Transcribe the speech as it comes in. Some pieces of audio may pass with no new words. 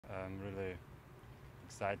I'm really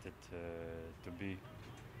excited to be.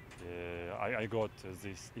 I got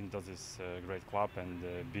into this great club and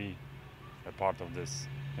be a part of this.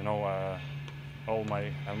 You know,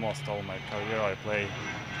 almost all my career I play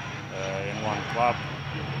in one club,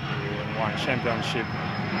 in one championship.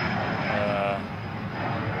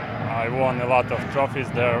 I won a lot of trophies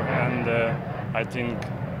there, and I think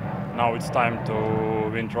now it's time to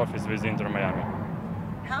win trophies with Inter Miami.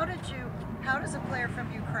 How does a player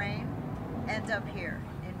from Ukraine end up here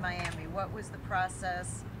in Miami? What was the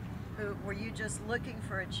process? Were you just looking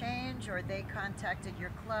for a change, or they contacted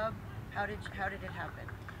your club? How did it happen?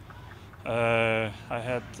 I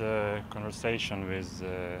had a conversation with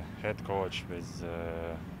head coach, with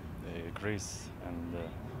Chris, and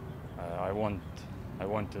I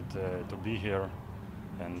wanted to be here,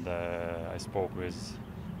 and I spoke with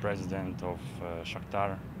president of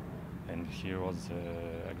Shakhtar, and he was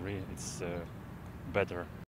agree it's better